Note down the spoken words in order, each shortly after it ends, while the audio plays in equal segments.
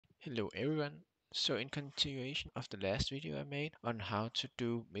Hello everyone. So in continuation of the last video I made on how to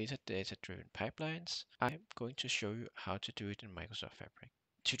do metadata driven pipelines, I'm going to show you how to do it in Microsoft Fabric.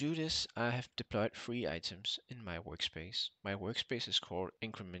 To do this, I have deployed three items in my workspace. My workspace is called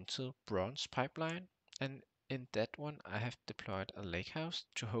incremental bronze pipeline, and in that one I have deployed a lakehouse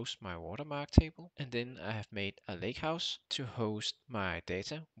to host my watermark table, and then I have made a lakehouse to host my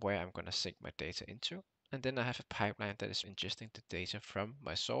data where I'm going to sync my data into. And then I have a pipeline that is ingesting the data from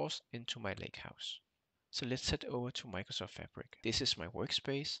my source into my lakehouse. So let's head over to Microsoft Fabric. This is my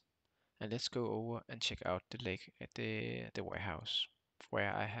workspace, and let's go over and check out the warehouse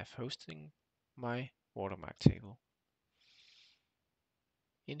where I have hosting my watermark table.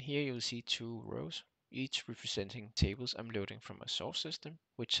 In here you'll see two rows, each representing tables I'm loading from my source system,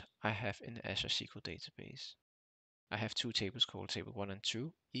 which I have in the Azure SQL database. I have two tables called table 1 and 2,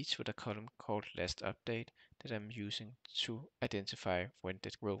 each with a column called last update that I'm using to identify when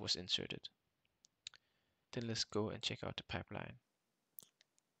that row was inserted. Then let's go and check out the pipeline.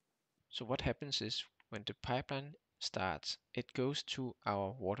 So what happens is when the pipeline starts, it goes to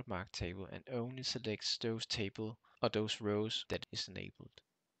our watermark table and only selects those table or those rows that is enabled.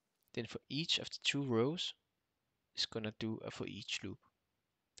 Then for each of the two rows, it's going to do a for each loop.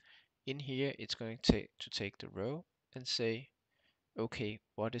 In here, it's going to take the row and say, okay,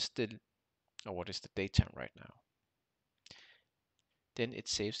 what is the datetime right now? Then it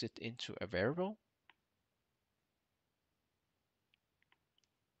saves it into a variable.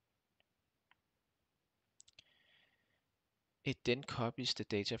 It then copies the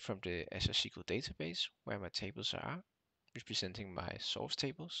data from the Azure SQL database where my tables are, representing my source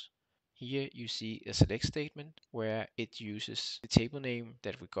tables. Here you see a select statement where it uses the table name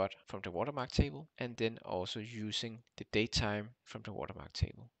that we got from the watermark table and then also using the datetime from the watermark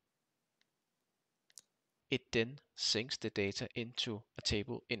table. It then syncs the data into a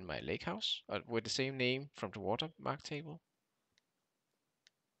table in my lakehouse with the same name from the watermark table,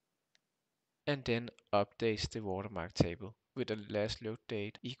 and then updates the watermark table with the last load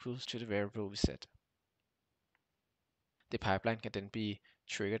date equals to the variable we set. The pipeline can then be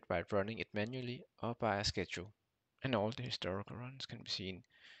triggered by running it manually or by a schedule, and all the historical runs can be seen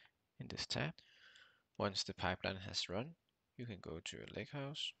in this tab. Once the pipeline has run, you can go to your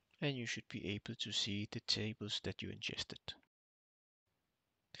lakehouse and you should be able to see the tables that you ingested.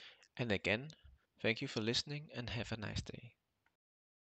 And again, thank you for listening and have a nice day.